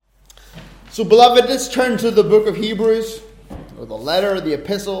So, beloved, let's turn to the book of Hebrews, or the letter, the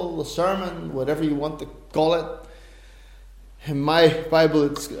epistle, the sermon, whatever you want to call it. In my Bible,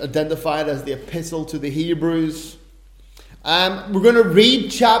 it's identified as the epistle to the Hebrews. We're going to read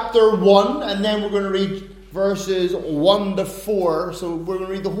chapter 1, and then we're going to read verses 1 to 4. So we're going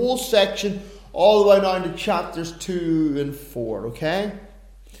to read the whole section all the way down to chapters 2 and 4, okay?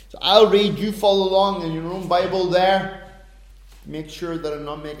 So I'll read, you follow along in your own Bible there. Make sure that I'm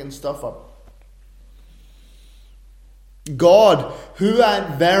not making stuff up. God, who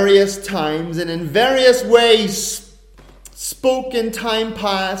at various times and in various ways spoke in time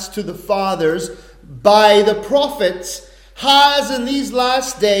past to the fathers by the prophets, has in these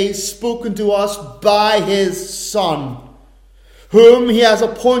last days spoken to us by his Son, whom he has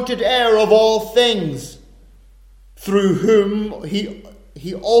appointed heir of all things, through whom he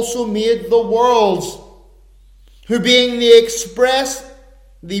also made the worlds, who being the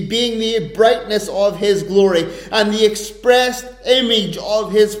brightness of his glory, and the expressed image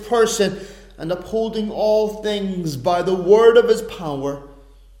of his person, and upholding all things by the word of his power,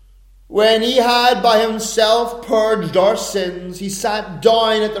 when he had by himself purged our sins, he sat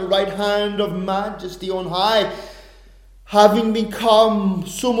down at the right hand of majesty on high, having become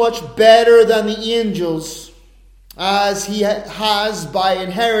so much better than the angels, as he has by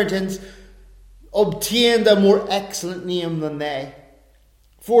inheritance obtained a more excellent name than they.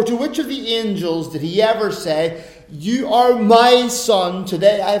 For to which of the angels did he ever say, "You are my son,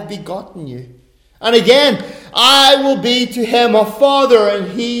 today I have begotten you"? And again, "I will be to him a father,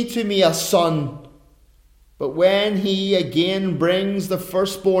 and he to me a son"? But when he again brings the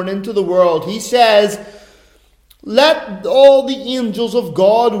firstborn into the world, he says, "Let all the angels of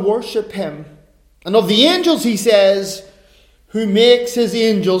God worship him." And of the angels he says, "Who makes his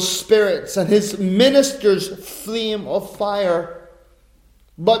angels spirits, and his ministers flame of fire."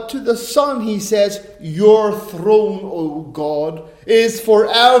 But to the Son he says, "Your throne, O God, is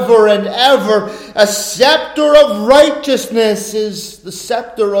forever and ever. A scepter of righteousness is the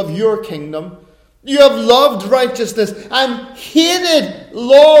scepter of your kingdom. You have loved righteousness and hated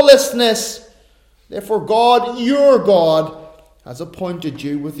lawlessness. Therefore God, your God, has appointed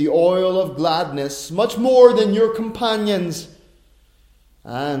you with the oil of gladness, much more than your companions.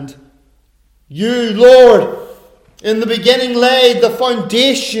 And you, Lord, in the beginning laid the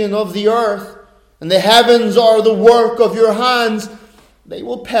foundation of the earth, and the heavens are the work of your hands. They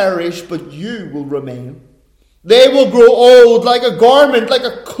will perish, but you will remain. They will grow old like a garment, like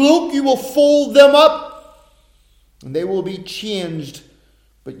a cloak you will fold them up, and they will be changed,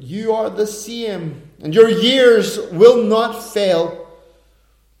 but you are the same, and your years will not fail.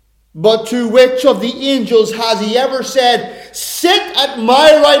 But to which of the angels has he ever said, "Sit at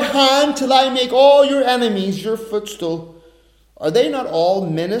my right hand till I make all your enemies your footstool"? Are they not all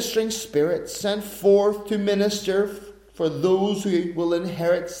ministering spirits sent forth to minister for those who will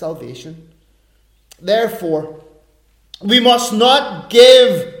inherit salvation? Therefore, we must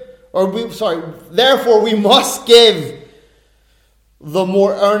give the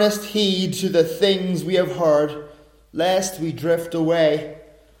more earnest heed to the things we have heard, lest we drift away.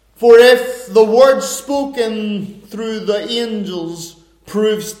 For if the word spoken through the angels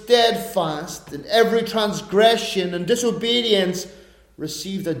proved steadfast, and every transgression and disobedience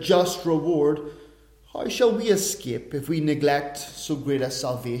received a just reward, how shall we escape if we neglect so great a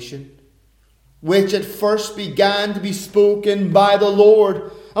salvation, which at first began to be spoken by the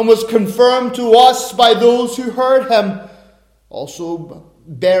Lord, and was confirmed to us by those who heard him, also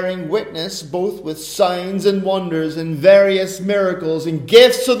bearing witness both with signs and wonders and various miracles and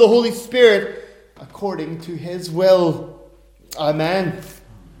gifts of the Holy Spirit according to his will. Amen.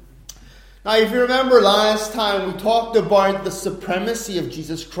 Now, if you remember last time, we talked about the supremacy of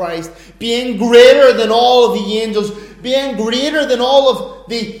Jesus Christ being greater than all of the angels, being greater than all of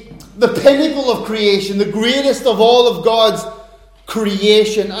the pinnacle of creation, the greatest of all of God's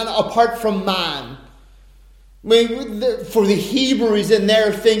creation, and apart from man. I mean, for the Hebrews in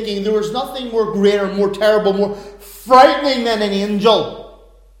their thinking, there was nothing more greater, more terrible, more frightening than an angel.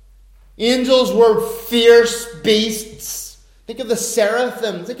 Angels were fierce beasts. Think of the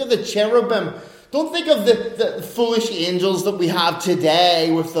seraphim. Think of the cherubim. Don't think of the foolish angels that we have today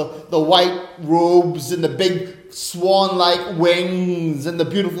with the white robes and the big swan-like wings and the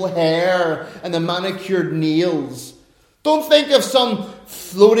beautiful hair and the manicured nails. Don't think of some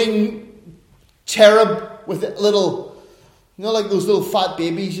floating cherub with little, like those little fat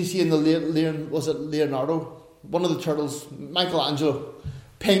babies you see in the Leonardo? One of the turtles, Michelangelo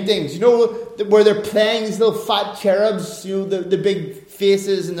paintings, where they're playing these little fat cherubs, the big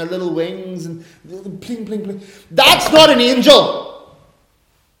faces and their little wings and pling, pling, pling. That's not an angel.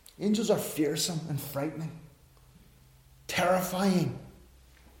 Angels are fearsome and frightening, terrifying,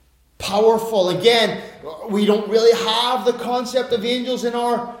 powerful. Again, we don't really have the concept of angels in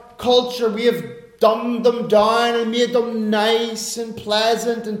our culture. We have dumbed them down and made them nice and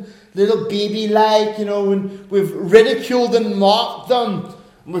pleasant and little baby-like, and we've ridiculed and mocked them.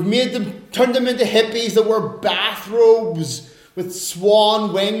 We've turned them into hippies that wear bathrobes with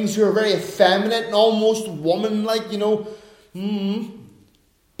swan wings, who are very effeminate and almost woman-like,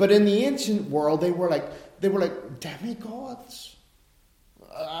 But in the ancient world, they were like demigods.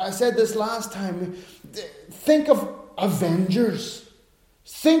 I said this last time. Think of Avengers.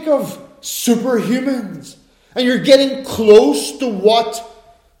 Think of superhumans. And you're getting close to what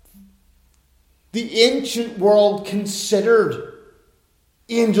the ancient world considered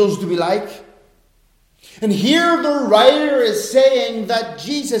angels to be like. And here the writer is saying that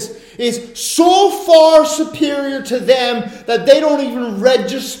Jesus is so far superior to them that they don't even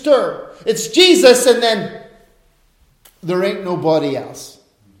register. It's Jesus and then there ain't nobody else.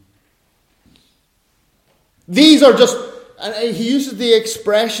 These are just, and he uses the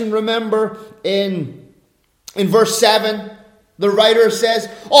expression, remember, in verse 7, the writer says,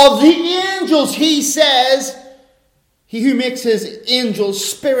 of the angels, he says, he who makes his angels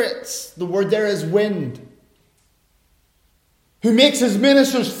spirits, the word there is wind, who makes his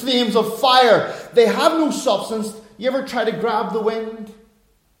ministers flames of fire. They have no substance. You ever try to grab the wind?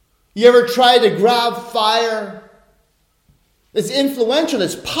 You ever try to grab fire? It's influential,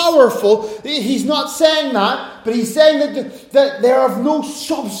 it's powerful. He's not saying that, but he's saying that they're of no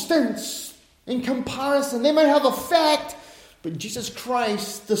substance in comparison. They might have effect, but Jesus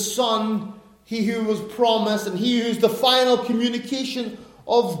Christ, the Son, he who was promised, and he who's the final communication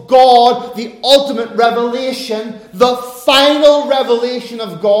of God, the ultimate revelation, the final revelation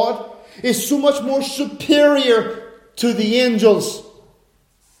of God, is so much more superior to the angels.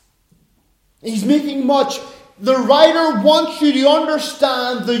 He's making much. The writer wants you to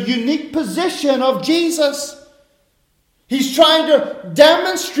understand the unique position of Jesus. He's trying to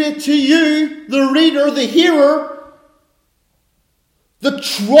demonstrate to you, the reader, the hearer, the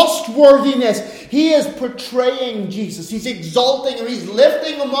trustworthiness. He is portraying Jesus. He's exalting him. He's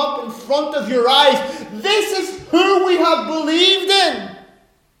lifting him up in front of your eyes. This is who we have believed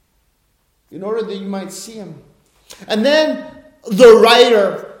in order that you might see him. And then the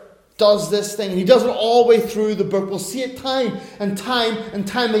writer does this thing. He does it all the way through the book. We'll see it time and time and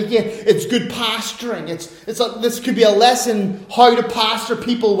time again. It's good pastoring. This could be a lesson how to pastor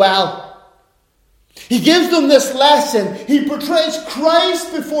people well. He gives them this lesson. He portrays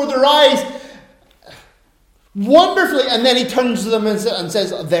Christ before their eyes wonderfully. And then he turns to them and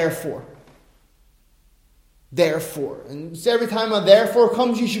says, therefore. Therefore. And so every time a therefore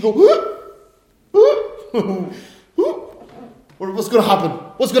comes, you should go, whoop, whoop, whoop. What's going to happen?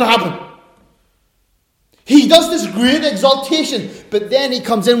 What's going to happen? He does this great exaltation, but then he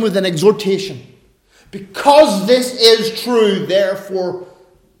comes in with an exhortation. Because this is true, therefore,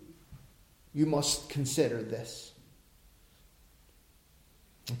 you must consider this.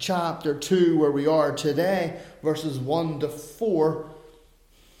 In chapter 2, where we are today, verses 1 to 4,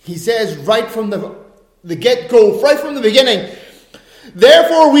 he says right from the get-go, right from the beginning,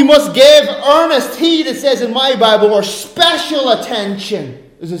 therefore we must give earnest heed, it says in my Bible, or special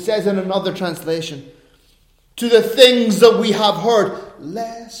attention, as it says in another translation, to the things that we have heard,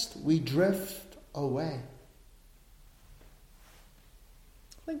 lest we drift away.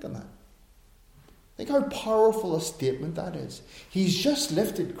 Think on that. Think how powerful a statement that is. He's just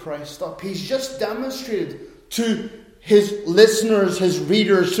lifted Christ up. He's just demonstrated to his listeners, his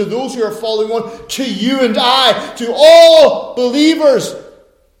readers, to those who are following on, to you and I, to all believers,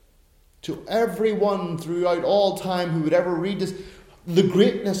 to everyone throughout all time who would ever read this, the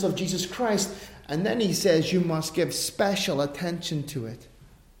greatness of Jesus Christ. And then he says you must give special attention to it.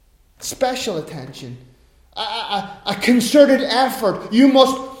 Special attention. A concerted effort. You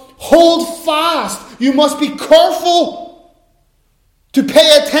must hold fast. You must be careful to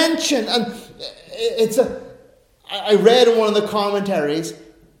pay attention. And I read in one of the commentaries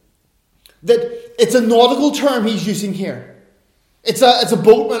that it's a nautical term he's using here. It's a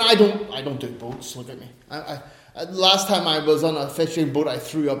boatman. I don't do boats. Look at me. Last time I was on a fishing boat, I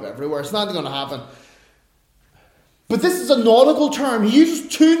threw up everywhere. It's not going to happen. But this is a nautical term. He uses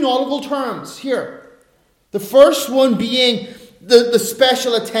two nautical terms here. The first one being the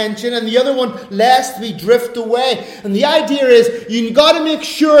special attention, and the other one, lest we drift away. And the idea is you've got to make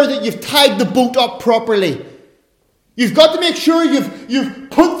sure that you've tied the boat up properly. You've got to make sure you've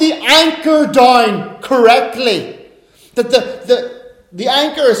put the anchor down correctly. That the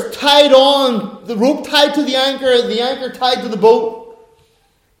anchor is tied on, the rope tied to the anchor tied to the boat.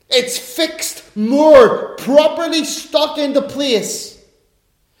 It's fixed, moored, properly stuck into place.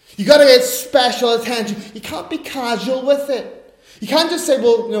 You got to get special attention. You can't be casual with it. You can't just say,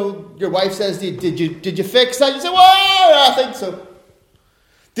 well, your wife says, did you fix that? You say, well, I think so.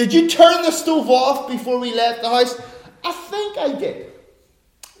 Did you turn the stove off before we left the house? I think I did.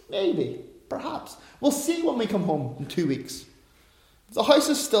 Maybe, perhaps. We'll see when we come home in 2 weeks. If the house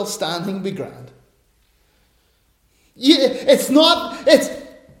is still standing, it'll be grand. You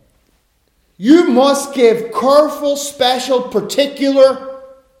must give careful, special, particular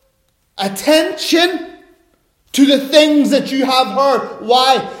attention to the things that you have heard.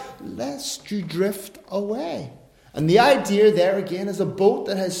 Why? Lest you drift away. And the idea there again is a boat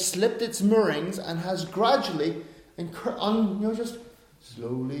that has slipped its moorings and has gradually just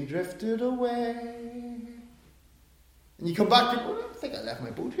slowly drifted away. And you come back to, I think I left my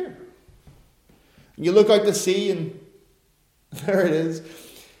boat here. And you look out to sea and there it is.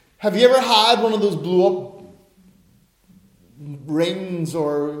 Have you ever had one of those blow up rings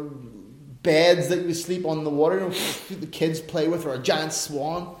or beds that you sleep on the water, the kids play with, or a giant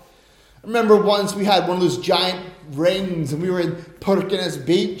swan? I remember once we had one of those giant rings and we were in Purkiness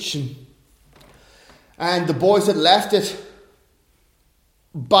Beach and the boys had left it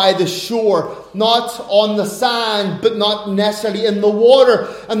by the shore, not on the sand, but not necessarily in the water.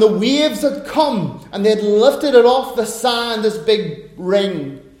 And the waves had come and they had lifted it off the sand, this big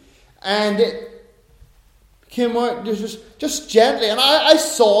ring. And it came out just gently. And I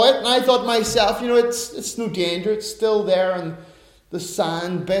saw it and I thought to myself, it's no danger. It's still there and the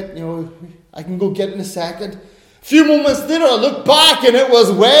sand bit, I can go get it in a second. A few moments later I looked back and it was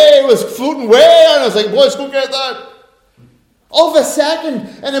floating way, and I was like, boys, go get that. All of a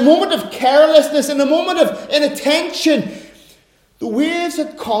second, in a moment of carelessness, in a moment of inattention, the waves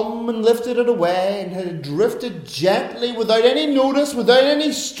had come and lifted it away and had drifted gently without any notice, without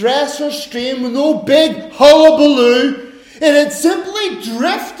any stress or strain, with no big hullabaloo. It had simply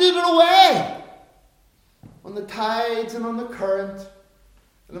drifted it away on the tides and on the current.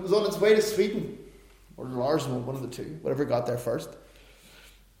 And it was on its way to Sweden, or Larsmo, one of the two, whatever got there first.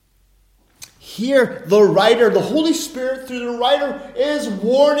 Here, the writer, the Holy Spirit through the writer, is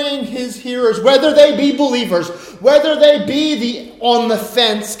warning his hearers, whether they be believers, whether they be the on the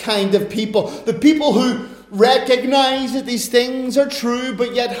fence kind of people, the people who recognize that these things are true,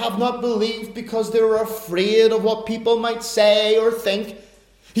 but yet have not believed because they were afraid of what people might say or think.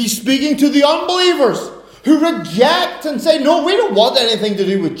 He's speaking to the unbelievers who reject and say, no, we don't want anything to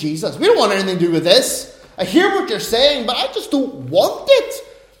do with Jesus. We don't want anything to do with this. I hear what you're saying, but I just don't want it.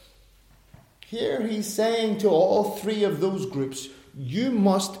 Here he's saying to all three of those groups, you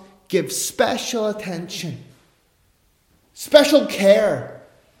must give special attention, special care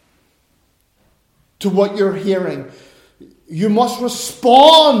to what you're hearing. You must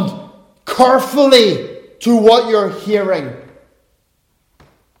respond carefully to what you're hearing.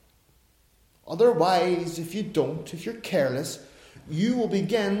 Otherwise, if you're careless, you will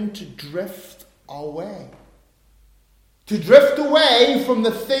begin to drift away. To drift away from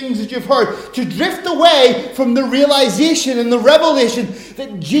the things that you've heard. To drift away from the realization and the revelation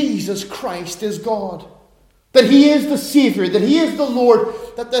that Jesus Christ is God. That He is the Savior. That He is the Lord.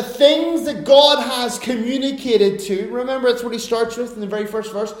 That the things that God has communicated to, remember that's what He starts with in the very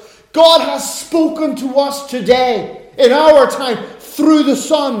first verse. God has spoken to us today, in our time, through the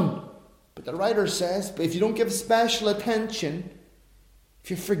Son. But the writer says, but if you don't give special attention,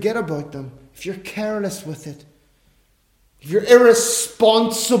 if you forget about them, if you're careless with it, if you're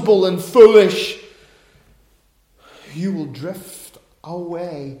irresponsible and foolish, you will drift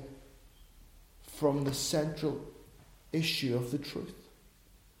away from the central issue of the truth.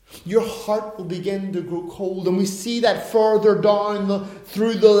 Your heart will begin to grow cold. And we see that further down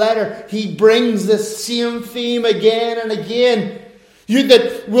through the letter. He brings this same theme again and again. You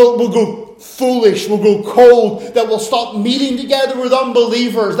that will go foolish, will grow cold, that will stop meeting together with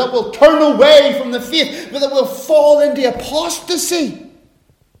unbelievers, that will turn away from the faith, but that will fall into apostasy.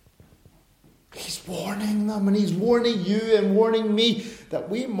 He's warning them, and He's warning you and warning me that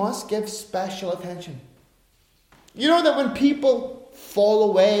we must give special attention. You know that when people fall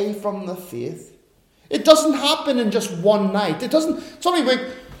away from the faith, it doesn't happen in just one night. It doesn't, somebody like,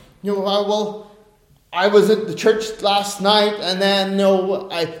 I was at the church last night and then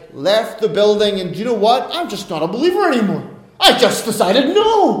I left the building and do you know what? I'm just not a believer anymore. I just decided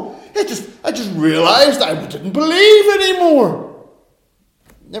no. I just realized I didn't believe anymore.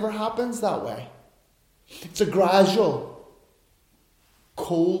 It never happens that way. It's a gradual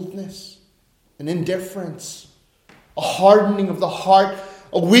coldness, an indifference, a hardening of the heart,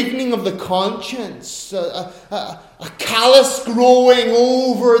 a weakening of the conscience, a callous growing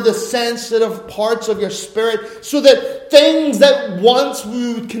over the sensitive parts of your spirit, so that things that once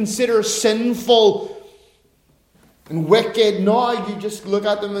we would consider sinful and wicked, now you just look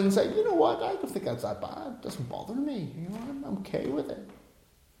at them and say, you know what, I don't think that's that bad. It doesn't bother me. You know, I'm okay with it.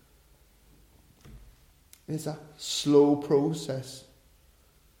 It's a slow process,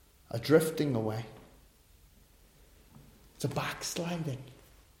 a drifting away. It's a backsliding.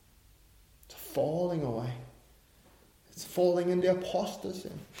 It's a falling away. It's falling into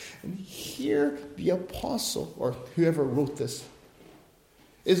apostasy. And here the apostle, or whoever wrote this,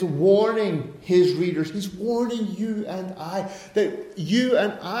 is warning his readers. He's warning you and I that you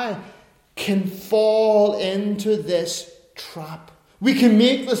and I can fall into this trap. We can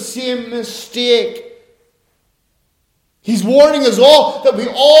make the same mistake. He's warning us all that we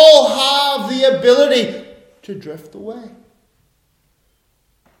all have the ability to drift away.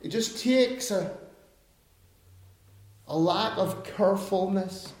 It just takes a lack of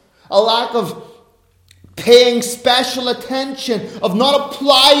carefulness, a lack of paying special attention, of not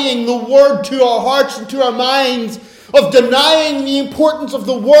applying the word to our hearts and to our minds, of denying the importance of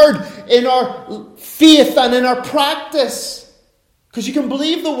the word in our faith and in our practice. Because you can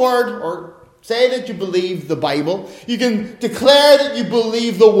believe the word, or say that you believe the Bible. You can declare that you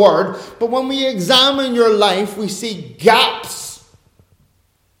believe the word. But when we examine your life, we see gaps.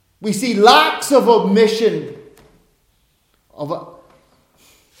 We see lacks of omission, of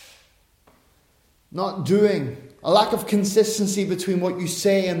not doing, a lack of consistency between what you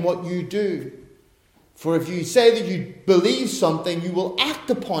say and what you do. For if you say that you believe something, you will act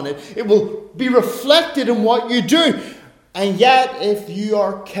upon it. It will be reflected in what you do. And yet, if you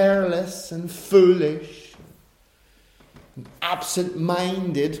are careless and foolish and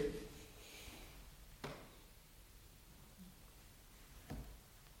absent-minded,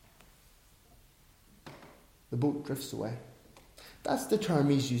 the boat drifts away. That's the term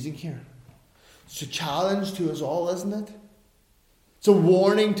he's using here. It's a challenge to us all, isn't it? It's a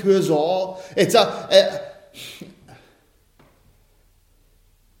warning to us all. It's an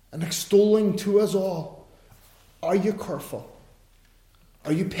extolling to us all. Are you careful?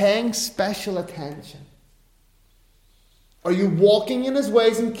 Are you paying special attention? Are you walking in his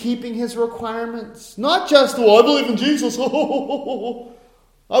ways and keeping his requirements? Not just, oh, I believe in Jesus.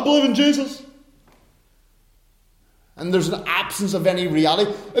 I believe in Jesus. And there's an absence of any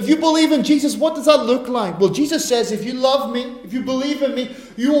reality. If you believe in Jesus, what does that look like? Well, Jesus says, if you love me, if you believe in me,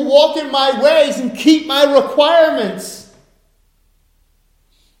 you will walk in my ways and keep my requirements.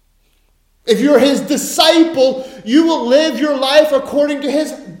 If you're his disciple, you will live your life according to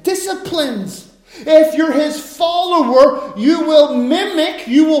his disciplines. If you're his follower, you will mimic,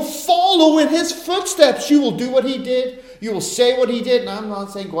 you will follow in his footsteps. You will do what he did. You will say what he did. And I'm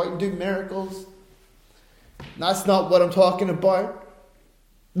not saying go out and do miracles. That's not what I'm talking about.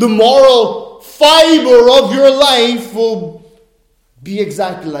 The moral fiber of your life will be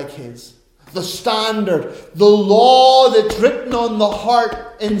exactly like his. The standard, the law that's written on the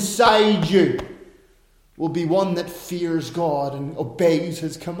heart inside you will be one that fears God and obeys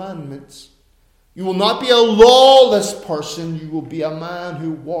his commandments. You will not be a lawless person. You will be a man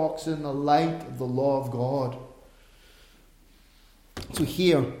who walks in the light of the law of God. So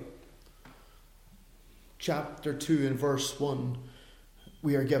here, chapter 2 and verse 1,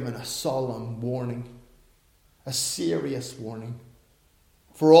 we are given a solemn warning, a serious warning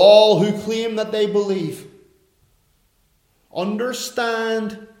for all who claim that they believe.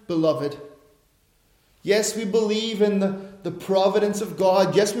 Understand, beloved. Yes, we believe in the providence of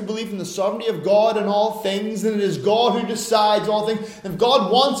God. Yes, we believe in the sovereignty of God in all things, and it is God who decides all things. If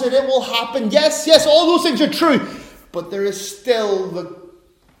God wants it, it will happen. Yes, all those things are true. But there is still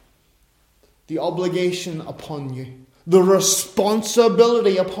the obligation upon you, the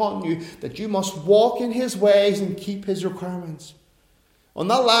responsibility upon you, that you must walk in his ways and keep his requirements. On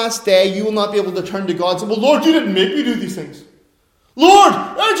that last day, you will not be able to turn to God and say, well, Lord, you didn't make me do these things. Lord,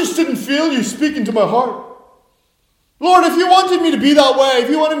 I just didn't feel you speaking to my heart. Lord, if you wanted me to be that way, if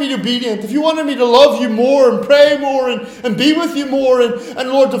you wanted me to be obedient, if you wanted me to love you more and pray more and be with you more and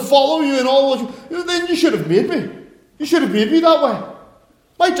Lord, to follow you in all what then you should have made me. You should have made me that way.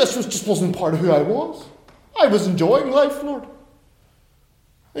 I just wasn't part of who I was. I was enjoying life, Lord.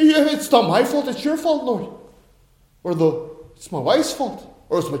 It's not my fault, it's your fault, Lord. Or it's my wife's fault.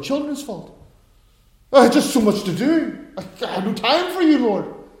 Or it's my children's fault. I had just so much to do. I had no time for you, Lord.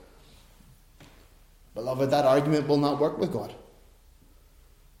 Beloved, that argument will not work with God.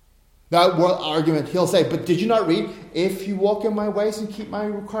 That argument, he'll say, but did you not read? If you walk in my ways and keep my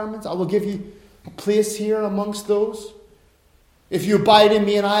requirements, I will give you a place here amongst those. If you abide in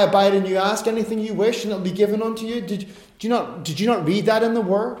me and I abide in you, ask anything you wish and it will be given unto you. Did you not read that in the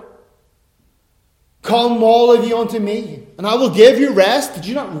Word? Come all of you unto me, and I will give you rest. Did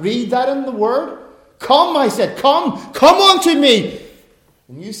you not read that in the Word? Come, I said, come unto me.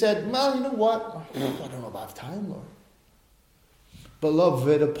 And you said, well, you know what? I don't know if I have time, Lord.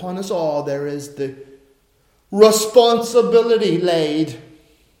 Beloved, upon us all there is the responsibility laid.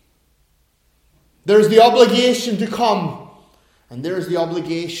 There's the obligation to come, and there's the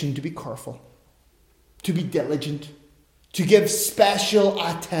obligation to be careful, to be diligent, to give special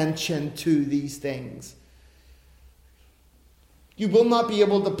attention to these things. You will not be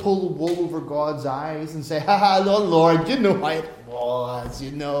able to pull the wool over God's eyes and say, Lord, you know how it was,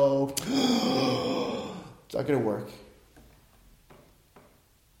 you know. It's not going to work.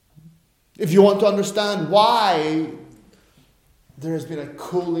 If you want to understand why there has been a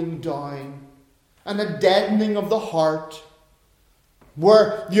cooling down and a deadening of the heart,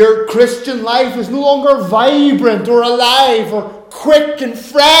 where your Christian life is no longer vibrant or alive or quick and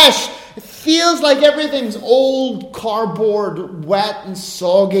fresh. It feels like everything's old cardboard, wet and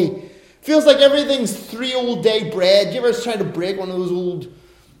soggy. It feels like everything's 3 old day bread. You ever try to break one of those old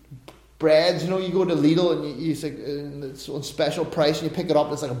breads? You know, you go to Lidl and you say it's on special price and you pick it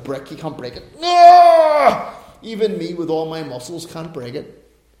up. It's like a brick. You can't break it. Even me with all my muscles can't break it.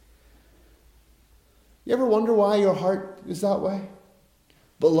 You ever wonder why your heart is that way?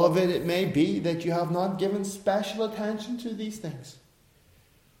 Beloved, it may be that you have not given special attention to these things.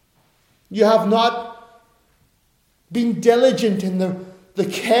 You have not been diligent in the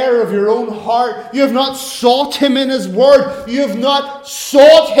care of your own heart. You have not sought Him in His Word. You have not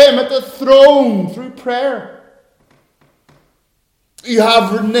sought Him at the throne through prayer. You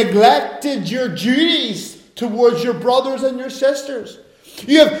have neglected your duties towards your brothers and your sisters.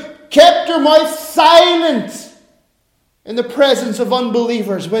 You have kept your mouth silent in the presence of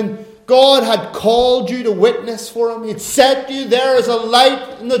unbelievers when God had called you to witness for Him. He had set you there as a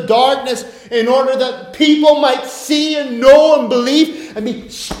light in the darkness in order that people might see and know and believe and be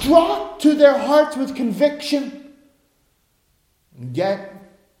struck to their hearts with conviction. And yet,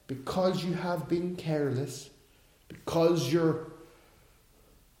 because you have been careless, because your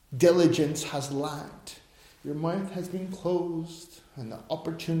diligence has lacked, your mouth has been closed and the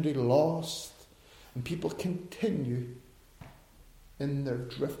opportunity lost, and people continue in their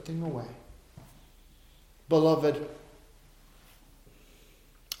drifting away. Beloved,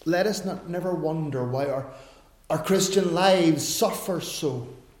 let us never wonder why our Christian lives suffer so.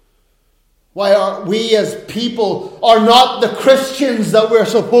 Why we as people are not the Christians that we're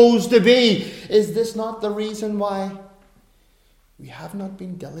supposed to be. Is this not the reason why we have not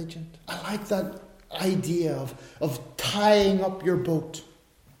been diligent? I like that idea of tying up your boat.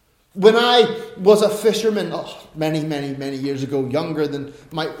 When I was a fisherman, many years ago, younger than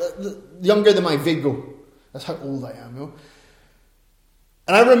my Vigo. That's how old I am, you know.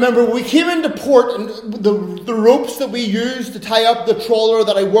 And I remember we came into port, and the ropes that we used to tie up the trawler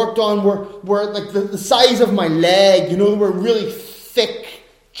that I worked on were like the size of my leg. You know, they were really thick,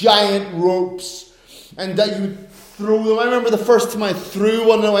 giant ropes, and that you would throw them. I remember the first time I threw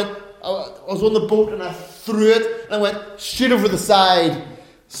one, and I was on the boat, and I threw it, and I went straight over the side.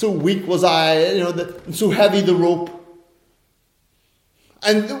 So weak was I, and so heavy the rope.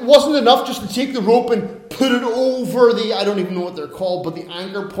 And it wasn't enough just to take the rope and put it over I don't even know what they're called, but the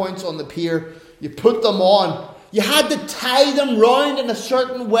anchor points on the pier. You put them on. You had to tie them round in a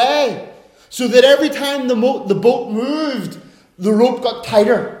certain way, so that every time the boat moved, the rope got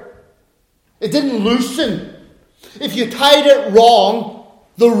tighter. It didn't loosen. If you tied it wrong,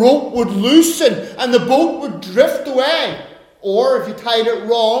 the rope would loosen and the boat would drift away. Or if you tied it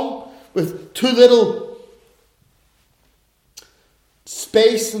wrong with too little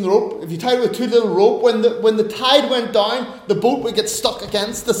space in the rope, if you tied it with too little rope, when the tide went down, the boat would get stuck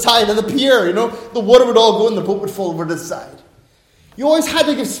against the side of the pier. You know, the water would all go and the boat would fall over to the side. You always had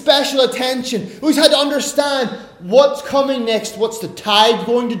to give special attention. You always had to understand what's coming next. What's the tide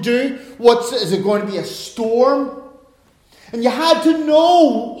going to do? Is it going to be a storm? And you had to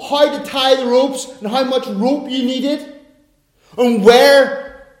know how to tie the ropes and how much rope you needed. And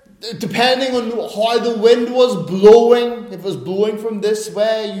where, depending on how the wind was blowing, if it was blowing from this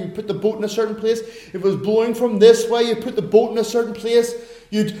way, you put the boat in a certain place. If it was blowing from this way, you put the boat in a certain place.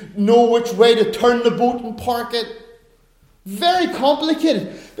 You'd know which way to turn the boat and park it. Very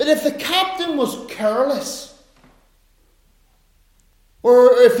complicated. But if the captain was careless,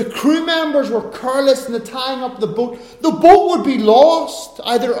 or if the crew members were careless in the tying up the boat would be lost.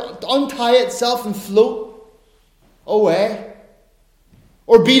 Either untie itself and float away,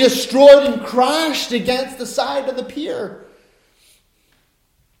 or be destroyed and crashed against the side of the pier.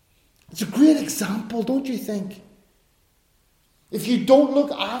 It's a great example, don't you think? If you don't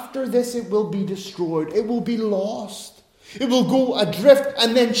look after this, it will be destroyed. It will be lost. It will go adrift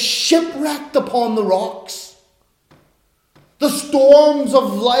and then shipwrecked upon the rocks. The storms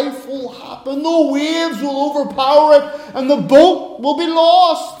of life will happen. The waves will overpower it, and the boat will be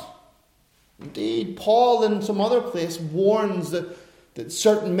lost. Indeed, Paul in some other place warns that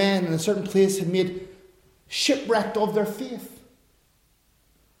certain men in a certain place have made shipwrecked of their faith.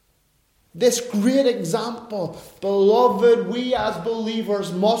 This great example, beloved, we as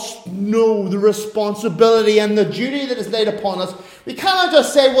believers must know the responsibility and the duty that is laid upon us. We cannot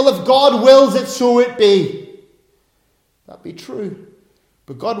just say, well, if God wills it, so it be. That be true.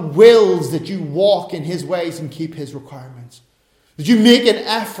 But God wills that you walk in His ways and keep His requirements. That you make an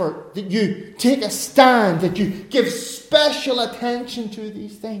effort, that you take a stand, that you give special attention to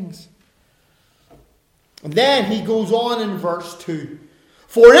these things. And then he goes on in verse 2.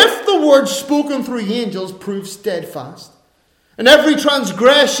 For if the word spoken through angels proves steadfast, and every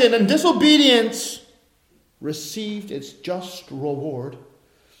transgression and disobedience received its just reward,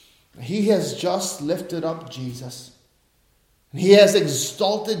 He has just lifted up Jesus. He has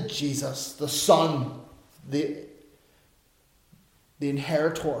exalted Jesus, the Son, the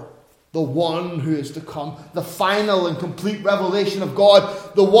inheritor, the one who is to come, the final and complete revelation of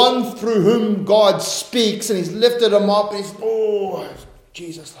God, the one through whom God speaks, and He's lifted Him up, and He's,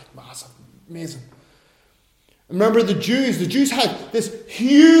 Jesus, like massive, amazing. Remember the Jews had this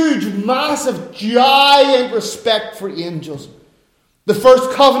huge, massive, giant respect for angels. The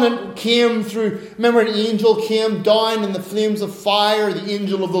first covenant came through, remember an angel came down in the flames of fire, the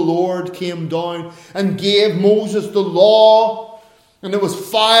angel of the Lord came down and gave Moses the law, and there was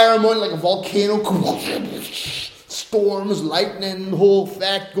fire among like a volcano, storms, lightning, the whole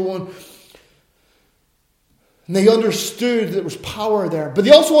effect going. And they understood that there was power there. But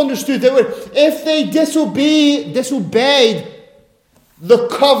they also understood that if they disobeyed the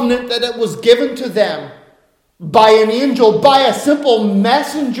covenant that it was given to them by an angel, by a simple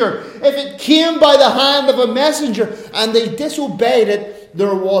messenger, if it came by the hand of a messenger and they disobeyed it,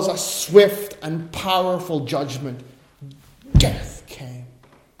 there was a swift and powerful judgment. Death came.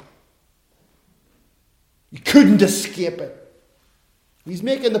 You couldn't escape it. He's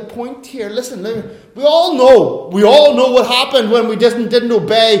making the point here. Listen, we all know what happened when we didn't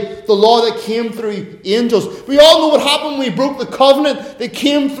obey the law that came through angels. We all know what happened when we broke the covenant that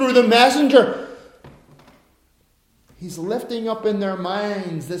came through the messenger. He's lifting up in their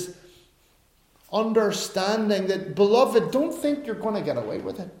minds this understanding that, beloved, don't think you're going to get away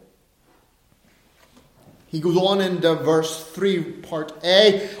with it. He goes on into verse 3, part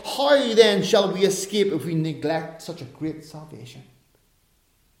A. How then shall we escape if we neglect such a great salvation?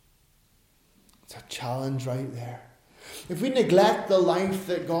 It's a challenge right there. If we neglect the life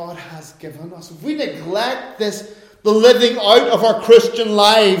that God has given us, if we neglect the living out of our Christian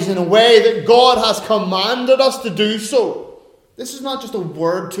lives in a way that God has commanded us to do so, this is not just a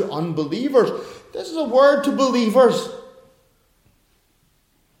word to unbelievers. This is a word to believers.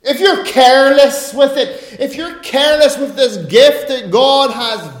 If you're careless with it, if you're careless with this gift that God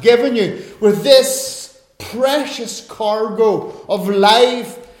has given you, with this precious cargo of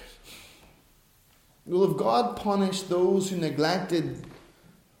life, will have God punished those who neglected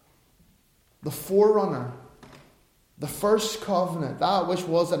the forerunner, the first covenant, that which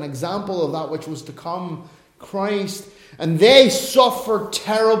was an example of that which was to come, Christ, and they suffered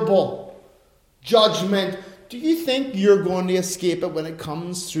terrible judgment. Do you think you're going to escape it when it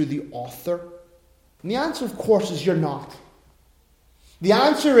comes through the author? And the answer, of course, is you're not. The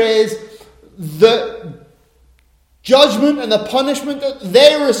answer is the judgment and the punishment that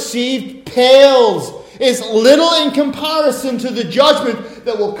they received pales, is little in comparison to the judgment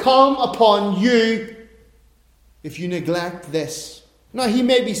that will come upon you if you neglect this. Now, he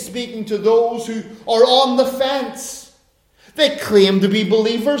may be speaking to those who are on the fence. They claim to be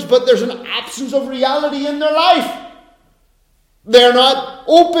believers, but there's an absence of reality in their life. They're not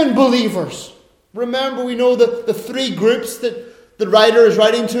open believers. Remember, we know the three groups that the writer is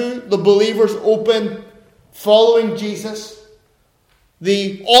writing to: the believers open, following Jesus;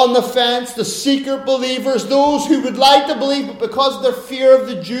 the on the fence, the secret believers, those who would like to believe, but because of their fear of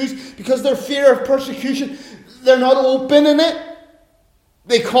the Jews, because of their fear of persecution, they're not open in it.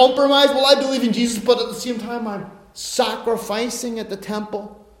 They compromise. Well, I believe in Jesus, but at the same time, I'm sacrificing at the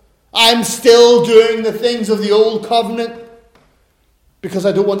temple. I'm still doing the things of the old covenant because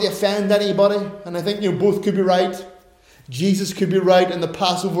I don't want to offend anybody. And I think both could be right. Jesus could be right, and the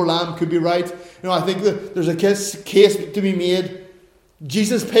Passover lamb could be right. I think that there's a case to be made.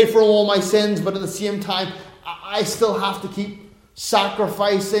 Jesus paid for all my sins, but at the same time, I still have to keep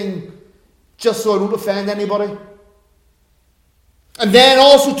sacrificing just so I don't offend anybody. And then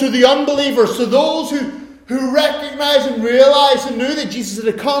also to the unbelievers, to those who recognize and realize and knew that Jesus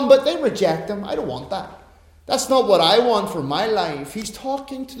had come, but they reject him. I don't want that. That's not what I want for my life. He's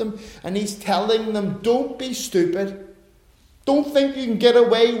talking to them and he's telling them, don't be stupid. Don't think you can get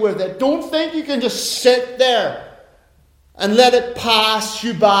away with it. Don't think you can just sit there and let it pass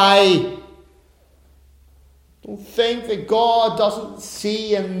you by. Don't think that God doesn't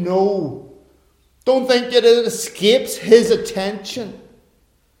see and know. Don't think that it escapes his attention.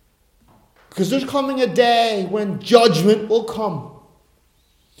 Because there's coming a day when judgment will come.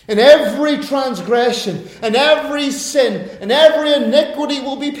 And every transgression, and every sin, and every iniquity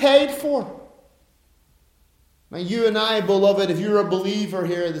will be paid for. Now you and I, beloved, if you're a believer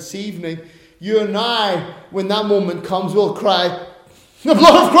here this evening, you and I, when that moment comes, will cry, the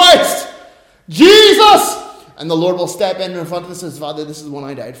blood of Christ! Jesus! And the Lord will step in front of us and say, Father, this is the one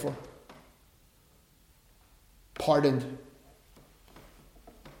I died for. Pardoned.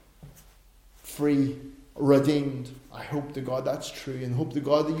 Free. Redeemed. I hope to God that's true, and hope to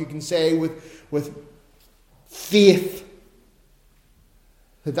God that you can say with faith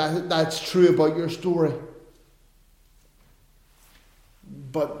that's true about your story.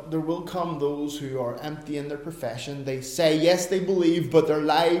 But there will come those who are empty in their profession. They say, yes, they believe, but their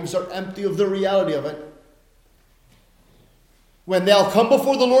lives are empty of the reality of it. When they'll come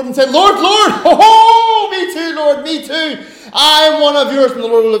before the Lord and say, Lord, Lord, oh, me too, Lord, me too. I'm one of yours. And the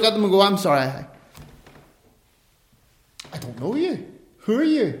Lord will look at them and go, I'm sorry. I don't know you. Who are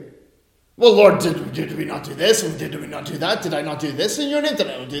you? Well, Lord, did we not do this? And did we not do that? Did I not do this in your name? Did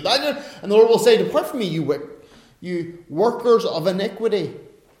I not do that? And the Lord will say, depart from me, you workers of iniquity.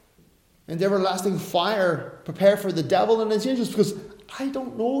 And everlasting fire, prepare for the devil and his angels, because I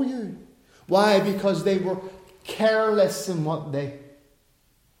don't know you. Why? Because they were careless in what they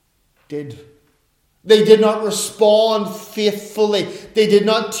did. They did not respond faithfully. They did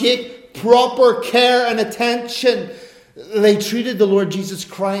not take proper care and attention. They treated the Lord Jesus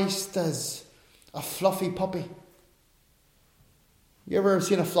Christ as a fluffy puppy. You ever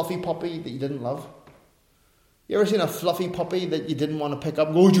seen a fluffy puppy that you didn't love? You ever seen a fluffy puppy that you didn't want to pick up?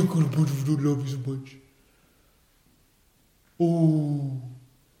 Oh, you could have love you so much. Oh.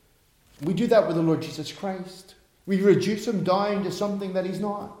 We do that with the Lord Jesus Christ. We reduce him down to something that he's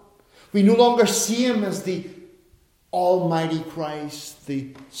not. We no longer see him as the Almighty Christ,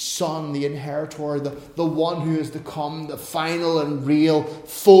 the Son, the Inheritor, the one who is to come, the final and real,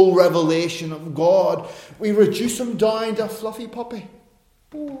 full revelation of God. We reduce him down to a fluffy puppy.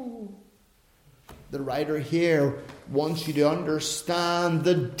 Ooh. The writer here wants you to understand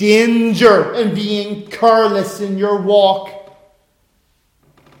the danger in being careless in your walk.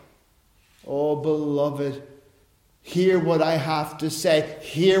 Oh, beloved, hear what I have to say.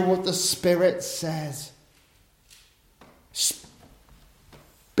 Hear what the Spirit says.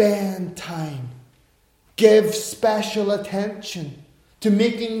 Spend time. Give special attention to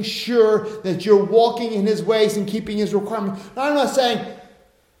making sure that you're walking in his ways and keeping his requirements. Now, I'm not saying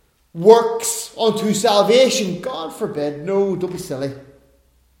works unto salvation. God forbid. No, don't be silly.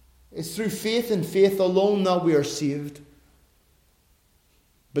 It's through faith and faith alone that we are saved.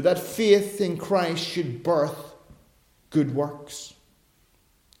 But that faith in Christ should birth good works.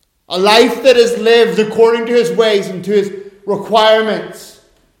 A life that is lived according to his ways and to his requirements.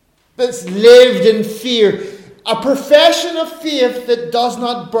 That's lived in fear. A profession of faith that does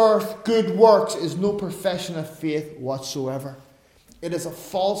not birth good works is no profession of faith whatsoever. It is a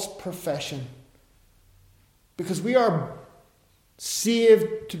false profession. Because we are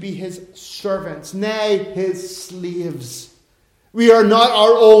saved to be his servants, nay, his slaves. We are not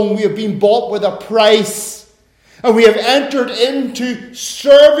our own. We have been bought with a price. And we have entered into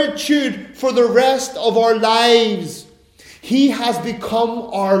servitude for the rest of our lives. He has become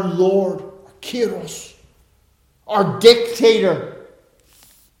our Lord, our Kyros, our dictator.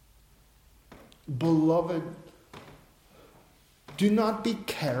 Beloved, do not be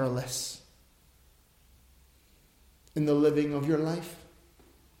careless in the living of your life,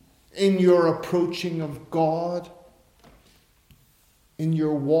 in your approaching of God, in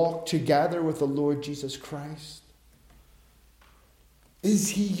your walk together with the Lord Jesus Christ. Is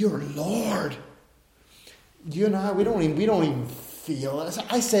he your Lord? You and I, we don't even feel it.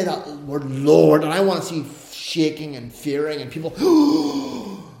 I say that word Lord, and I want to see shaking and fearing, and people,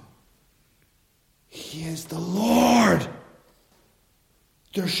 he is the Lord.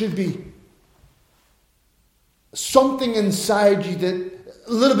 There should be something inside you that,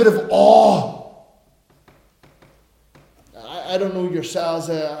 a little bit of awe. I don't know yourselves.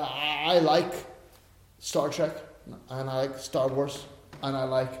 I like Star Trek, and I like Star Wars, and I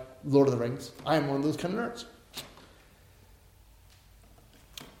like Lord of the Rings. I am one of those kind of nerds.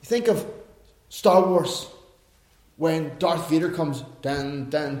 You think of Star Wars, when Darth Vader comes, dun,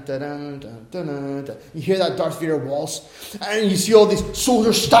 dun, dun, dun, dun, dun, dun, dun. You hear that Darth Vader waltz, and you see all these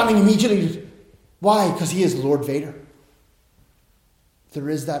soldiers standing immediately. Why? Because he is Lord Vader. There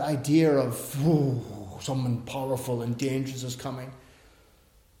is that idea of someone powerful and dangerous is coming.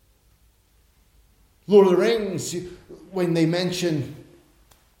 Lord of the Rings, when they mention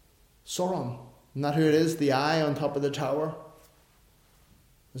Sauron, isn't that who it is? The eye on top of the tower?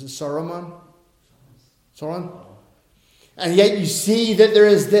 Is it Saruman? Sauron? And yet you see that there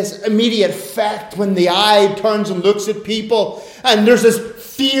is this immediate effect when the eye turns and looks at people. And there's this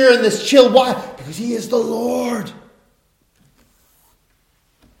fear and this chill. Why? Because he is the Lord.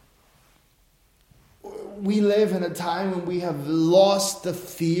 We live in a time when we have lost the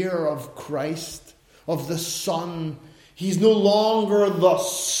fear of Christ, of the Son. He's no longer the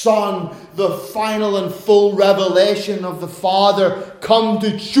Son, the final and full revelation of the Father, come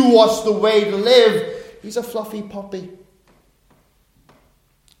to show us the way to live. He's a fluffy puppy.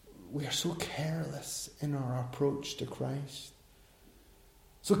 We are so careless in our approach to Christ.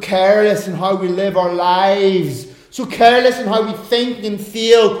 So careless in how we live our lives. So careless in how we think and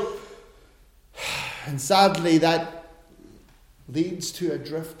feel. And sadly, that leads to a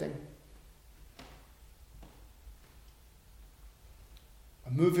drifting.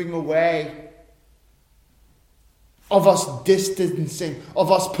 A moving away. Of us distancing.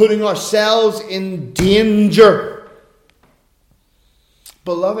 Of us putting ourselves in danger.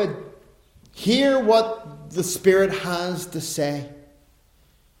 Beloved, hear what the Spirit has to say.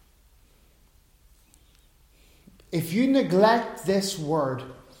 If you neglect this word,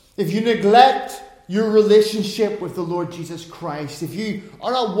 if you neglect your relationship with the Lord Jesus Christ, if you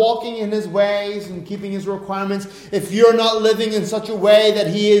are not walking in His ways and keeping His requirements, if you're not living in such a way that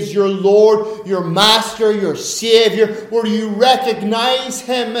He is your Lord, your Master, your Savior, where you recognize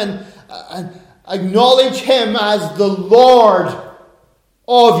Him and acknowledge Him as the Lord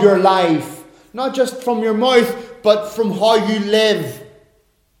of your life, not just from your mouth, but from how you live.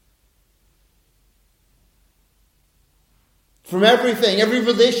 From everything, every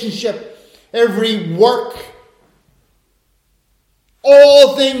relationship, every work,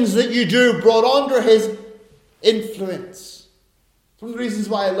 all things that you do brought under His influence. It's one of the reasons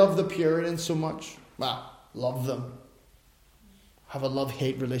why I love the Puritans so much. Well, love them. Have a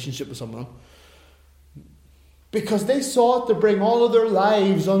love-hate relationship with someone. Because they sought to bring all of their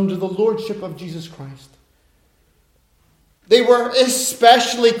lives under the lordship of Jesus Christ. They were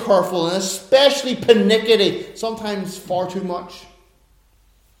especially careful and especially pernickety, sometimes far too much.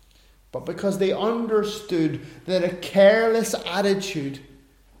 But because they understood that a careless attitude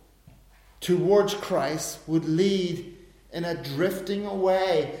towards Christ would lead in a drifting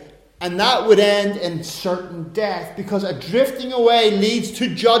away. And that would end in certain death. Because a drifting away leads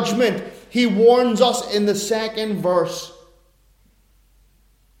to judgment. He warns us in the second verse.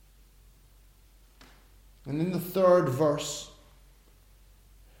 And in the third verse,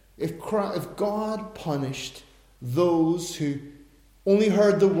 if God punished those who only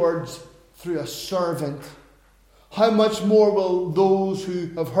heard the words through a servant, how much more will those who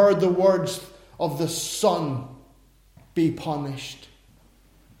have heard the words of the Son be punished?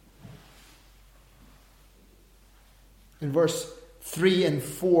 In verse 3 and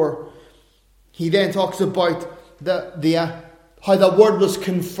 4, he then talks about how the word was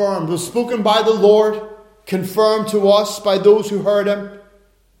confirmed. It was spoken by the Lord, confirmed to us by those who heard Him,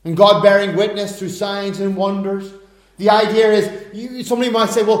 and God bearing witness through signs and wonders. The idea is, somebody might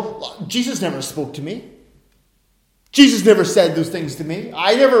say, well, Jesus never spoke to me. Jesus never said those things to me.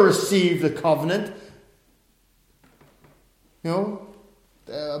 I never received the covenant.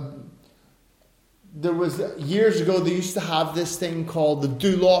 There was, years ago, they used to have this thing called the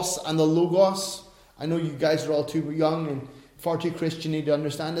doulos and the logos. I know you guys are all too young and far too Christian to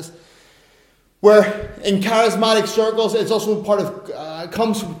understand this. Where in charismatic circles, it's also part of, it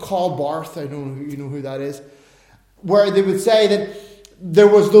comes from Karl Barth. I don't know if you know who that is. Where they would say that there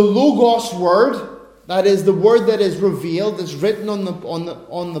was the logos word, that is the word that is revealed, that's written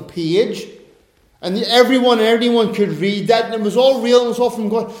on the page, and anyone could read that, and it was all real, and it was all from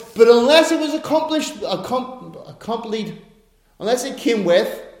God. But unless it was accompanied, unless it came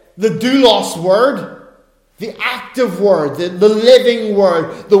with the doulos word, the active word, the living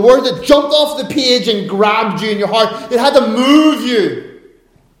word, the word that jumped off the page and grabbed you in your heart, it had to move you,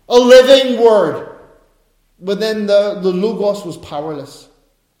 a living word. But then the logos was powerless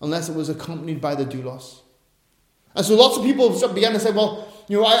unless it was accompanied by the doulos. And so lots of people began to say, well,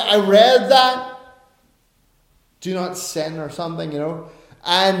 I read that, do not sin or something,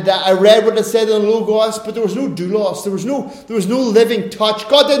 And I read what it said in the Logos, but there was no doulos. There was no living touch.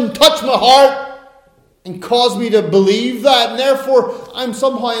 God didn't touch my heart and cause me to believe that. And therefore, I'm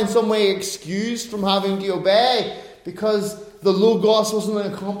somehow in some way excused from having to obey because the Logos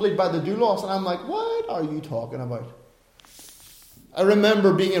wasn't accompanied by the doulos. And I'm like, what are you talking about? I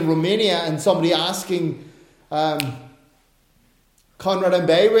remember being in Romania and somebody asking Conrad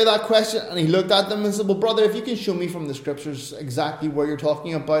Mbewe that question, and he looked at them and said, well, brother, if you can show me from the scriptures exactly what you're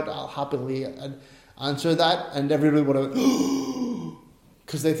talking about, I'll happily answer that. And everybody would have,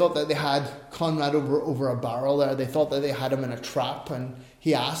 because they thought that they had Conrad over a barrel there. They thought that they had him in a trap, and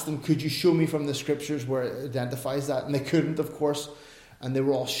he asked them, could you show me from the scriptures where it identifies that? And they couldn't, of course, and they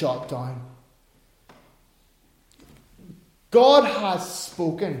were all shot down. God has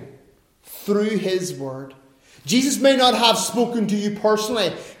spoken through his word. Jesus may not have spoken to you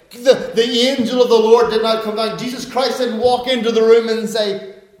personally. The angel of the Lord did not come down. Jesus Christ didn't walk into the room and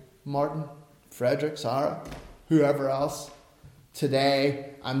say, Martin, Frederick, Sarah, whoever else,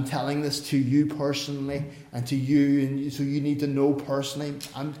 today I'm telling this to you personally and to you, and so you need to know personally.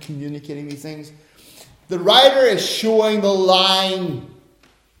 I'm communicating these things. The writer is showing the line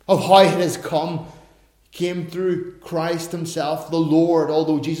of how it has come. Came through Christ himself, the Lord,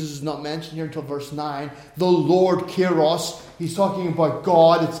 although Jesus is not mentioned here until verse 9. The Lord, Kyrios. He's talking about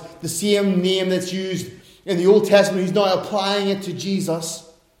God. It's the same name that's used in the Old Testament. He's now applying it to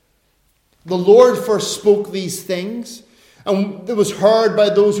Jesus. The Lord first spoke these things, and it was heard by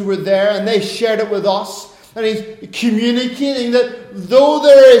those who were there, and they shared it with us. And he's communicating that though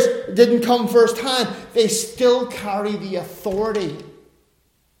it didn't come firsthand, they still carry the authority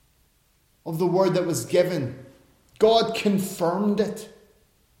of the word that was given. God confirmed it.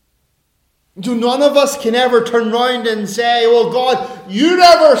 So none of us can ever turn round and say, well, God, you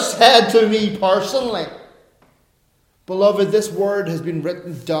never said to me personally. Beloved, this word has been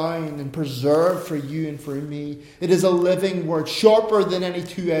written down and preserved for you and for me. It is a living word, sharper than any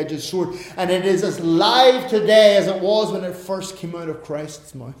two-edged sword. And it is as live today as it was when it first came out of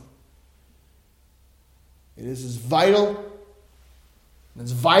Christ's mouth. It is as vital and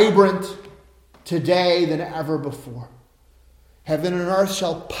as vibrant today than ever before. Heaven and earth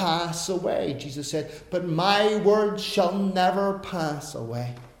shall pass away, Jesus said, but my word shall never pass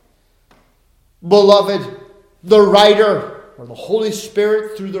away. Beloved, the writer, or the Holy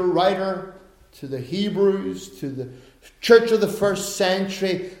Spirit through the writer to the Hebrews, to the church of the first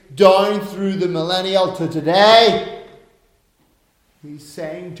century, down through the millennial to today, he's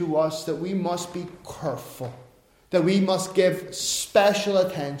saying to us that we must be careful, that we must give special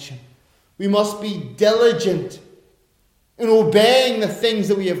attention. We must be diligent in obeying the things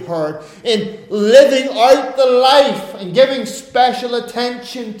that we have heard, in living out the life and giving special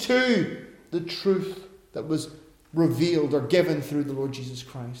attention to the truth that was revealed or given through the Lord Jesus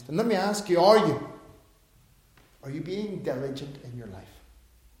Christ. And let me ask you, are you being diligent in your life?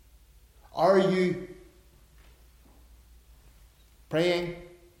 Are you praying?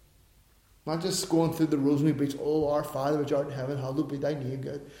 Not just going through the rosary beads, oh, our Father which art in heaven, hallowed be thy name,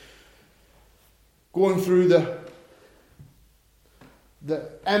 God. Going through the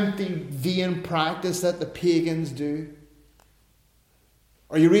empty, vain practice that the pagans do.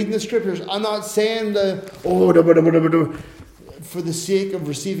 Are you reading the scriptures? I'm not saying for the sake of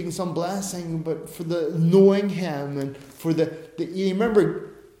receiving some blessing, but for the knowing him and for the you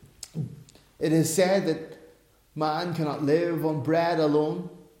remember, it is said that man cannot live on bread alone,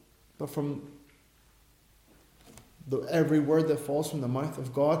 but from every word that falls from the mouth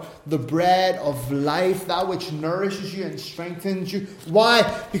of God. The bread of life, that which nourishes you and strengthens you. Why?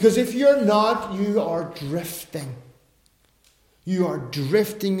 Because if you're not, you are drifting. You are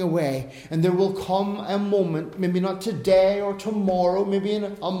drifting away. And there will come a moment, maybe not today or tomorrow, maybe in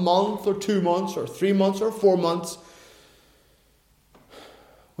a month or 2 months or 3 months or 4 months,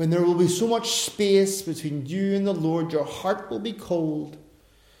 when there will be so much space between you and the Lord, your heart will be cold.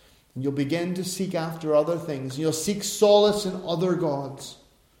 And you'll begin to seek after other things. You'll seek solace in other gods.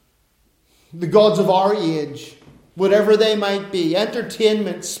 The gods of our age, whatever they might be.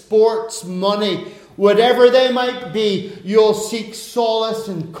 Entertainment, sports, money, whatever they might be. You'll seek solace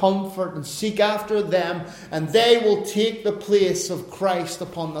and comfort and seek after them. And they will take the place of Christ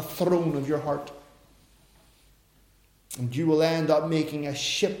upon the throne of your heart. And you will end up making a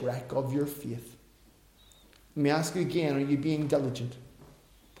shipwreck of your faith. Let me ask you again, are you being diligent?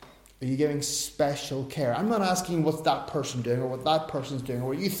 Are you giving special care? I'm not asking what's that person doing or what that person's doing or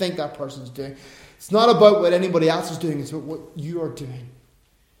what you think that person's doing. It's not about what anybody else is doing. It's about what you are doing.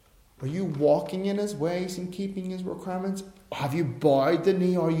 Are you walking in his ways and keeping his requirements? Have you bowed the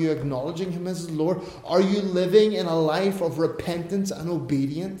knee? Are you acknowledging him as Lord? Are you living in a life of repentance and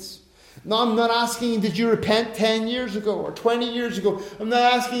obedience? No, I'm not asking, did you repent 10 years ago or 20 years ago? I'm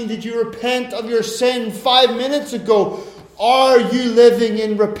not asking, did you repent of your sin 5 minutes ago? Are you living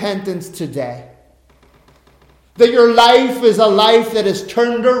in repentance today? That your life is a life that is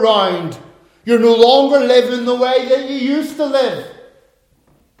turned around. You're no longer living the way that you used to live.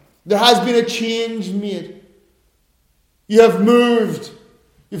 There has been a change made. You have moved.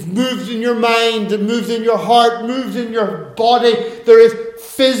 You've moved in your mind, moved in your heart, moved in your body. There is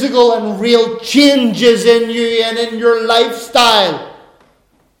physical and real changes in you and in your lifestyle.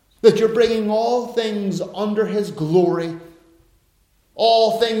 That you're bringing all things under his glory.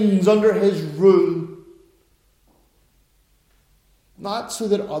 All things under his rule. Not so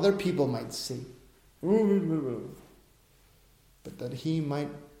that other people might see. But that he might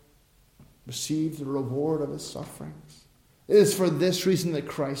receive the reward of his sufferings. It is for this reason that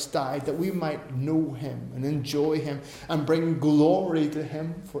Christ died, that we might know him and enjoy him and bring glory to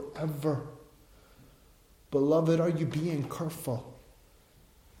him forever. Beloved, are you being careful?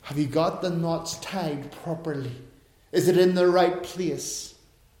 Have you got the knots tied properly? Is it in the right place?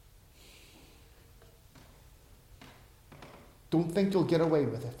 Don't think you'll get away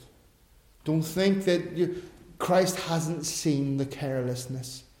with it. Don't think that Christ hasn't seen the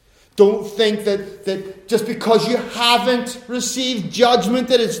carelessness. Don't think that just because you haven't received judgment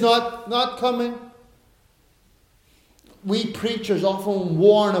that it's not coming. We preachers often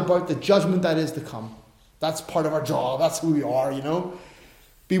warn about the judgment that is to come. That's part of our job. That's who we are,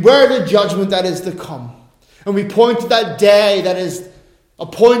 Beware the judgment that is to come. And we point to that day that is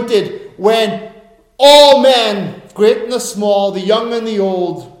appointed when all men, great and the small, the young and the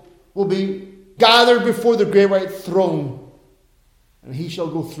old, will be gathered before the great white throne. And he shall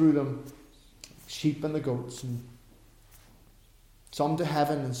go through them, sheep and the goats, and some to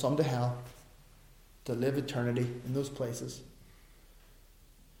heaven and some to hell, to live eternity in those places.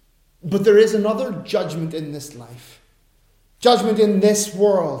 But there is another judgment in this life. Judgment in this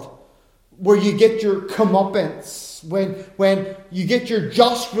world, where you get your comeuppance, when you get your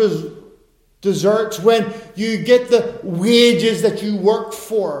just deserts, when you get the wages that you worked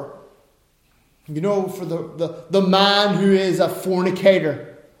for. For the man who is a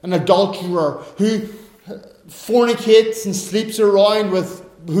fornicator, an adulterer, who fornicates and sleeps around with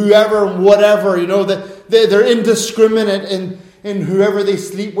whoever and whatever, that they're indiscriminate in whoever they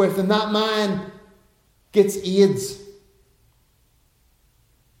sleep with, and that man gets AIDS.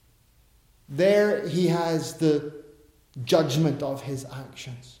 There he has the judgment of his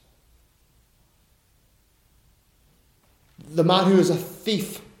actions. The man who is a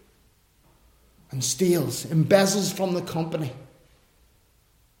thief and steals, embezzles from the company.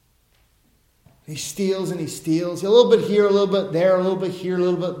 He steals and he steals. A little bit here, a little bit there, a little bit here, a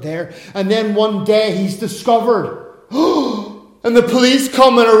little bit there. And then one day he's discovered. And the police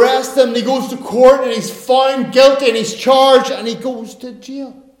come and arrest him. And he goes to court and he's found guilty and he's charged and he goes to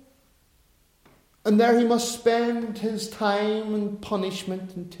jail. And there he must spend his time and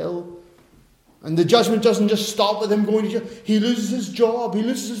punishment until... And the judgment doesn't just stop with him going to jail. He loses his job. He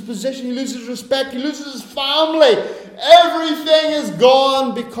loses his position. He loses his respect. He loses his family. Everything is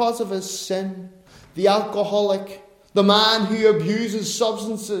gone because of his sin. The alcoholic. The man who abuses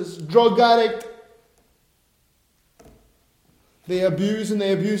substances. Drug addict. They abuse and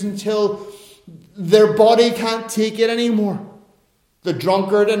they abuse until their body can't take it anymore. The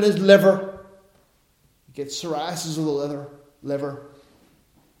drunkard and his liver. He gets cirrhosis of the liver.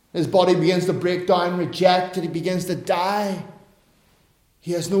 His body begins to break down, rejected. He begins to die.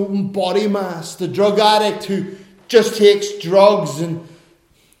 He has no body mass. The drug addict who just takes drugs and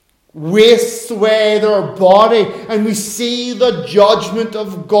wastes away their body. And we see the judgment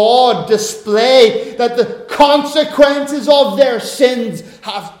of God display that the consequences of their sins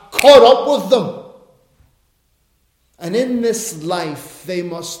have caught up with them. And in this life, they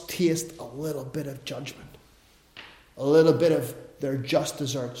must taste a little bit of judgment. A little bit of their just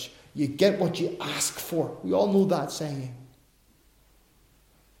deserts. You get what you ask for. We all know that saying.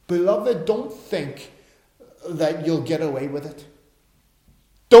 Beloved, don't think that you'll get away with it.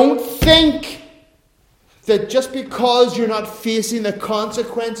 Don't think that just because you're not facing the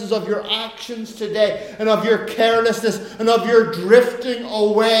consequences of your actions today and of your carelessness and of your drifting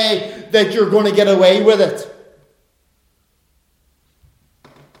away that you're going to get away with it.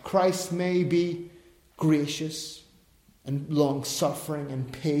 Christ may be gracious and long-suffering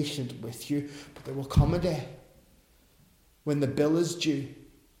and patient with you, but there will come a day when the bill is due,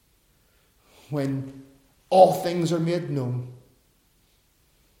 when all things are made known,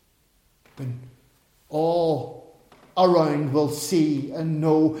 when all around will see and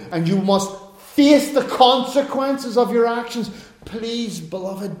know, and you must face the consequences of your actions. Please,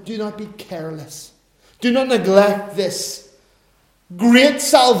 beloved, do not be careless. Do not neglect this great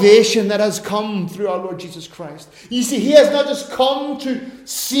salvation that has come through our Lord Jesus Christ. You see, He has not just come to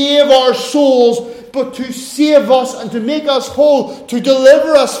save our souls, but to save us and to make us whole, to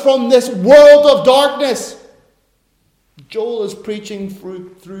deliver us from this world of darkness. Joel is preaching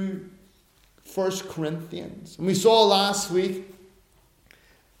through 1 Corinthians. And we saw last week,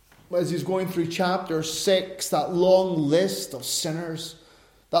 as he's going through chapter 6, that long list of sinners,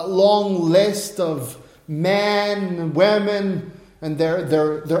 that long list of men and women and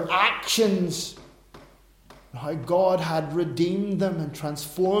their actions, how God had redeemed them and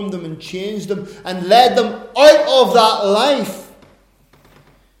transformed them and changed them and led them out of that life.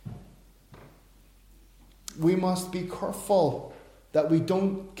 We must be careful that we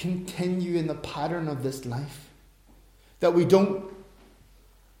don't continue in the pattern of this life, that we don't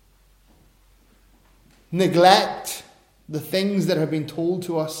neglect the things that have been told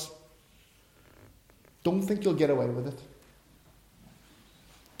to us. Don't think you'll get away with it.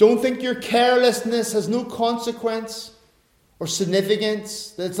 Don't think your carelessness has no consequence or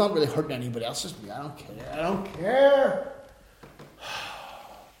significance, that it's not really hurting anybody else. Just me, I don't care. I don't care.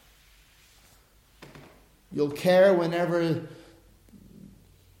 You'll care whenever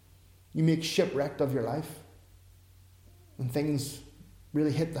you make shipwreck of your life, when things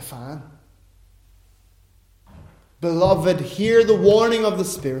really hit the fan. Beloved, hear the warning of the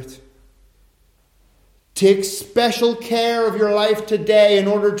Spirit. Take special care of your life today in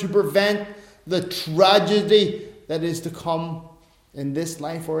order to prevent the tragedy that is to come in this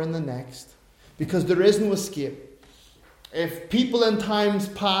life or in the next. Because there is no escape. If people in times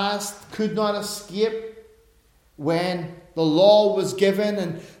past could not escape when the law was given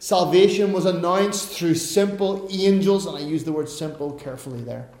and salvation was announced through simple angels, and I use the word simple carefully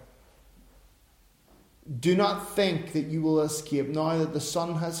there, do not think that you will escape now that the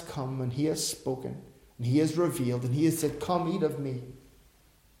Son has come and He has spoken and He has revealed and He has said, come, eat of me.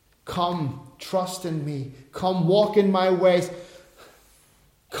 Come, trust in me. Come, walk in my ways.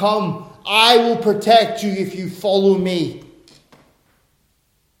 Come, I will protect you if you follow me.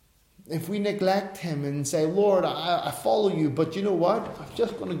 If we neglect Him and say, Lord, I follow you, but you know what? I'm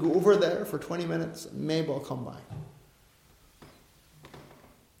just going to go over there for 20 minutes and maybe I'll come back.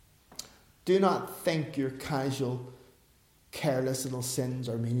 Do not think your casual, careless little sins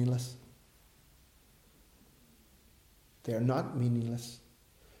are meaningless. They are not meaningless.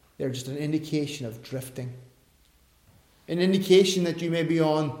 They're just an indication of drifting. An indication that you may be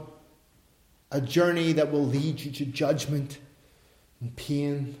on a journey that will lead you to judgment and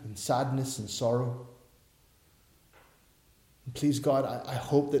pain and sadness and sorrow. And please God, I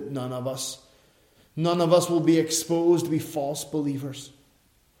hope that none of us will be exposed to be false believers.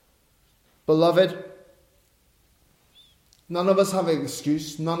 Beloved, none of us have an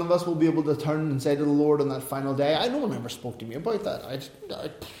excuse. None of us will be able to turn and say to the Lord on that final day, no one ever spoke to me about that.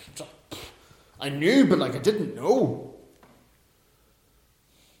 I knew, but I didn't know.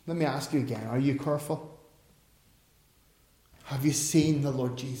 Let me ask you again, are you careful? Have you seen the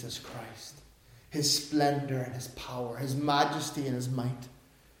Lord Jesus Christ? His splendor and His power, His majesty and His might?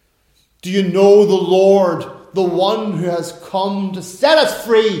 Do you know the Lord, the one who has come to set us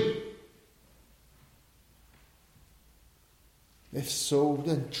free? If so,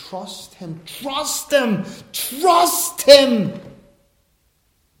 then trust Him. Trust Him. Trust Him.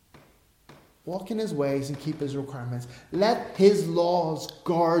 Walk in His ways and keep His requirements. Let His laws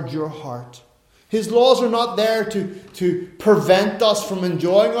guard your heart. His laws are not there to prevent us from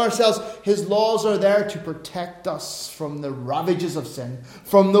enjoying ourselves. His laws are there to protect us from the ravages of sin,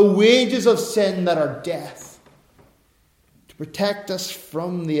 from the wages of sin that are death. To protect us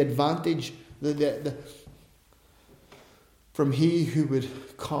from the advantage, from he who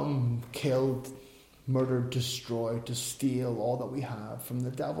would come, kill, murder, destroy, to steal all that we have, from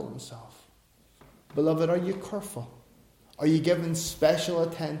the devil himself. Beloved, are you careful? Are you giving special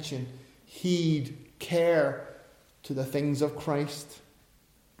attention, heed, care to the things of Christ?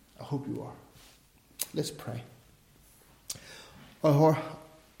 I hope you are. Let's pray. Our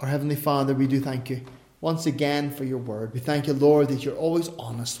Heavenly Father, we do thank you once again for your word. We thank you, Lord, that you're always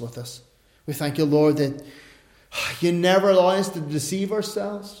honest with us. We thank you, Lord, that you never allow us to deceive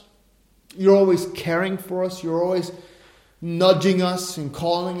ourselves. You're always caring for us. You're always nudging us and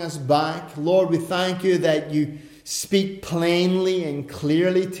calling us back. Lord, we thank you that you speak plainly and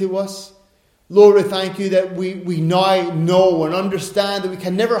clearly to us. Lord, we thank you that we now know and understand that we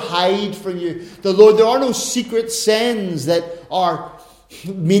can never hide from you. That, Lord, there are no secret sins that are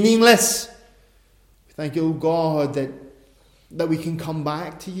meaningless. We thank you, O God, that we can come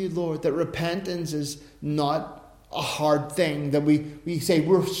back to you, Lord, that repentance is not a hard thing, that we say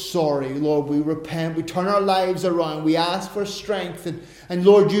we're sorry, Lord, we repent, we turn our lives around, we ask for strength, and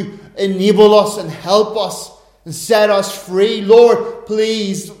Lord, you enable us and help us and set us free. Lord,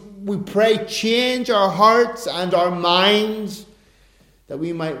 please, we pray, change our hearts and our minds, that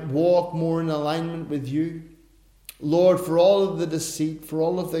we might walk more in alignment with you. Lord, for all of the deceit, for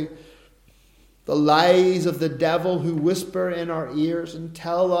all of the lies of the devil who whisper in our ears and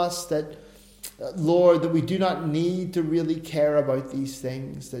tell us that, Lord, that we do not need to really care about these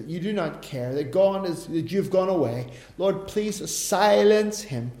things, that you do not care, that you've gone away. Lord, please silence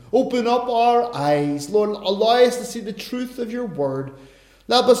him. Open up our eyes. Lord, allow us to see the truth of your word.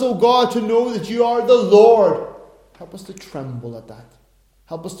 Help us, O God, to know that you are the Lord. Help us to tremble at that.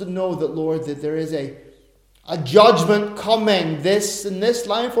 Help us to know that, Lord, that there is a judgment coming, in this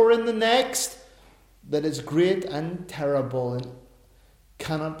life or in the next, that is great and terrible and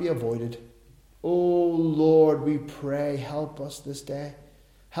cannot be avoided. Oh Lord, we pray, help us this day.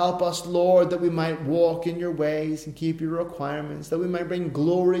 Help us, Lord, that we might walk in your ways and keep your requirements, that we might bring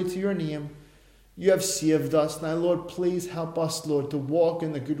glory to your name. You have saved us. Now, Lord, please help us, Lord, to walk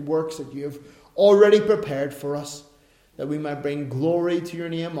in the good works that you have already prepared for us, that we might bring glory to your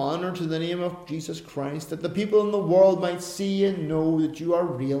name, honor to the name of Jesus Christ, that the people in the world might see and know that you are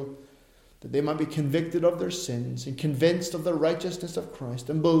real, that they might be convicted of their sins and convinced of the righteousness of Christ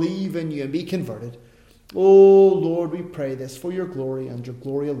and believe in you and be converted. Oh Lord, we pray this for your glory and your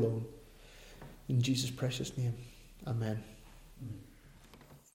glory alone. In Jesus' precious name, amen.